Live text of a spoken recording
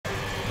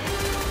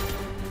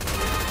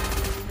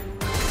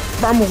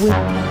Vamos, güey.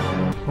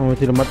 Vamos a ver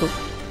si lo mato.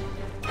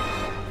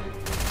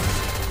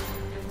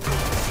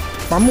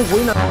 Vamos,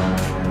 buena.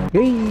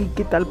 Hey,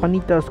 ¿qué tal,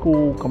 panitas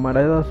o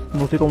camaradas?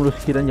 No sé cómo los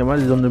quieran llamar,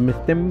 de donde me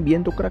estén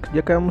viendo, cracks.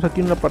 Ya quedamos aquí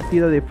en una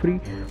partida de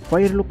Free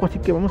Fire, loco. Así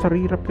que vamos a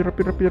reír rápido,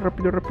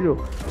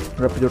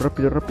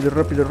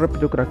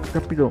 cracks,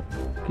 rápido.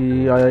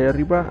 Que ahí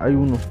arriba hay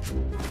uno.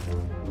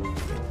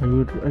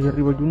 Ahí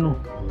arriba hay uno.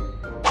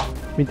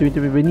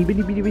 Vení.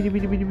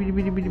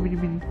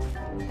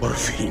 Por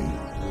fin,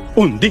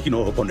 un digno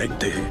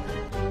oponente.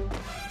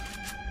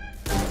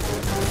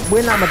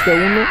 Buena, maté a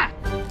uno.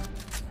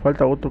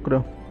 Falta otro,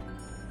 creo.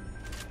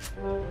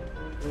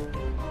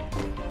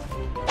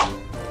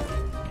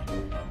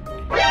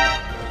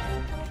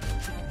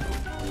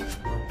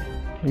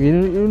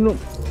 Viene uno.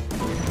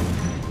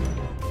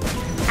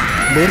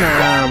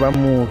 Buena,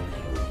 vamos.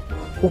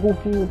 Por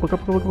acá.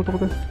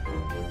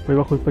 Por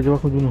abajo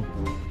hay uno.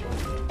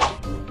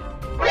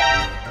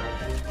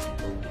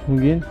 Muy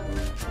bien.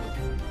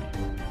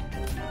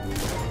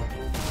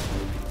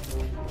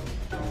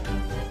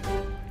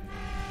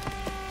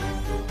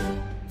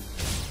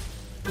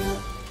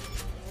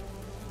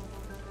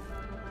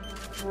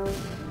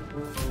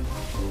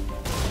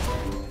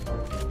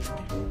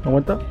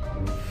 Aguanta.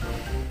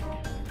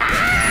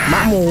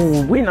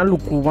 Vamos, buena,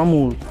 loco,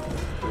 vamos.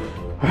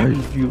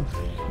 Ay, Dios.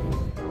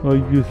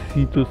 Ay,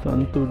 Diosito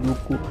santo,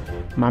 loco.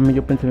 Mami,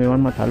 yo pensé me iban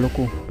a matar,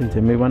 loco.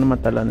 Pensé me iban a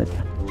matar, la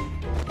neta.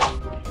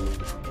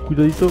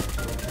 Cuidadito.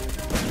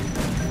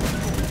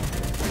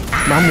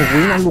 Vamos,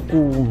 buena, loco.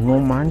 No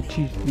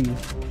manches, tío.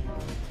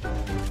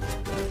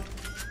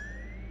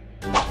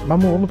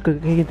 Vamos, que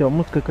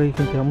acá hay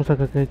gente. Vamos,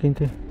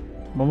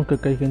 que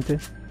acá hay gente.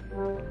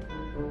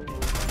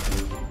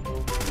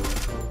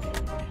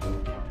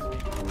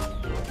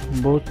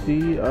 Vos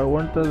sí,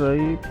 aguantas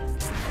ahí.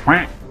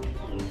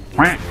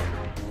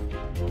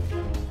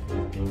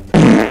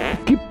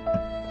 ¿Qué?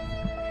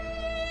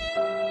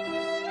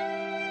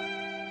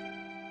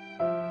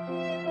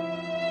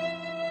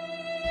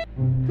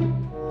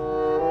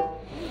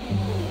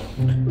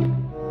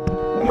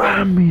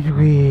 Mames,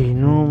 güey,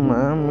 no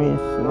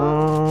mames,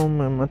 no,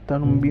 me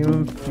mataron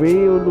bien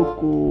feo,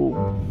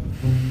 loco.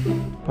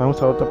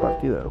 Vamos a otra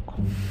partida, loco.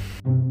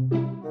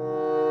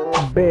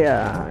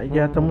 Vea,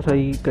 ya estamos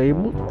ahí,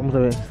 caímos, vamos a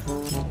ver.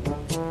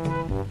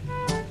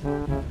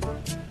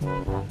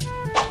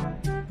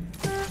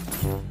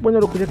 Bueno,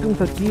 loco, ya caímos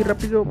aquí,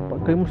 rápido,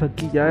 caímos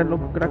aquí ya,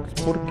 loco, cracks,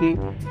 porque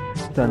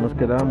o sea, nos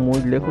quedaba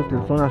muy lejos de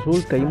la zona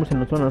azul, caímos en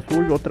la zona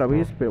azul otra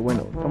vez, pero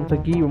bueno, estamos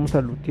aquí, vamos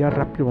a lootear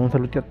rápido, vamos a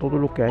lootear todo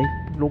lo que hay,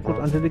 locos,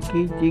 antes de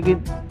que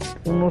lleguen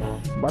unos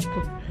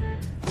vatos.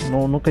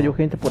 No cayó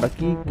gente por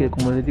aquí, que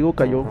como les digo,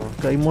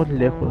 caímos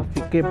lejos,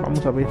 así que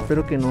vamos a ver,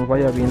 espero que nos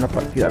vaya bien la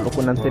partida. Loco,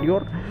 en la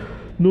anterior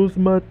nos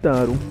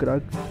mataron,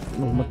 cracks,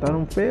 nos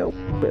mataron feo,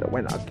 pero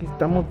bueno, aquí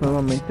estamos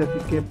nuevamente, así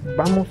que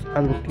vamos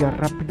a lootear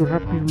rápido,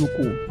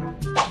 loco.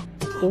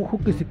 Ojo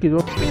que se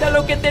quedó. ¡Mira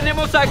lo que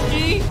tenemos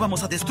aquí!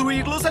 Vamos a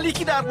destruirlos, a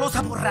liquidarlos,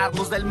 a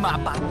borrarlos del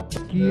mapa.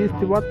 Aquí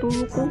este vato,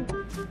 loco,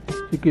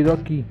 se quedó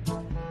aquí.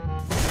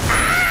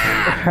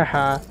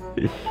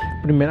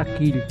 Primera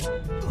kill.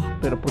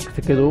 Pero porque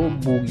se quedó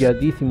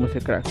bugueadísimo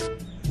ese crack.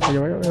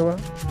 Allá va.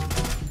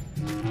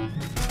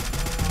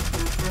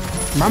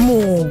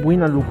 Vamos,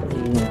 buena, loco.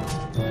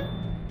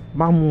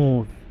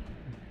 Vamos.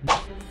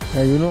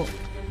 Hay uno.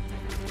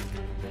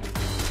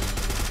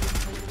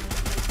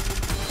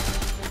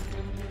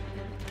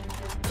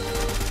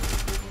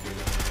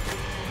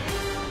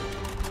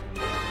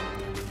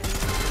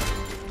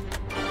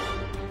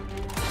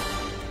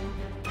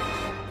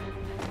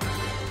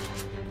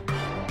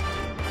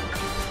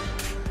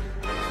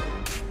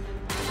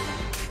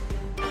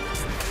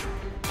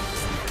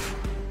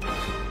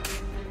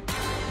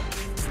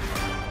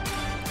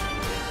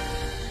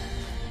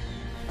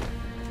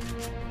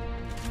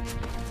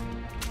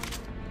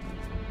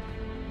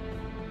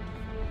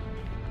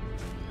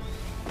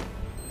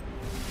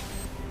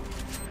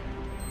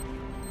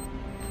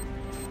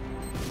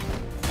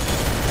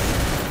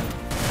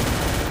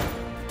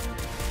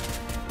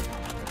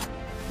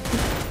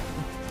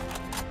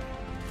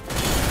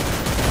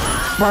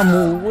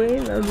 Vamos,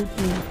 buena, loco.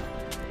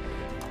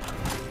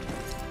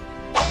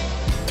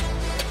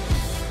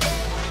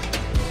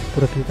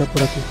 Por aquí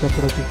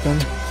están.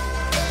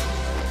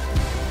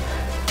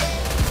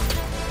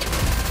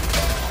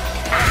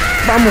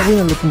 Vamos,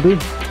 buena, lo tumbé.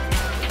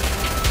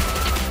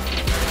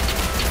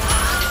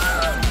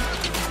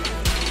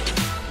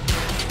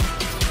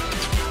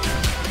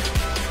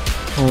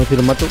 Vamos a ver si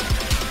lo mato.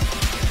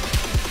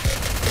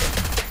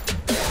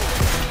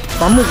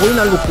 Vamos,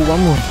 buena, loco,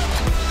 vamos.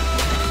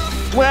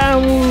 ¡Wow!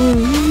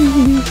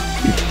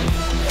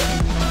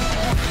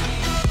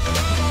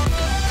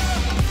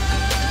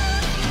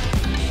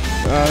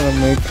 Ah, la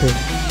mecha.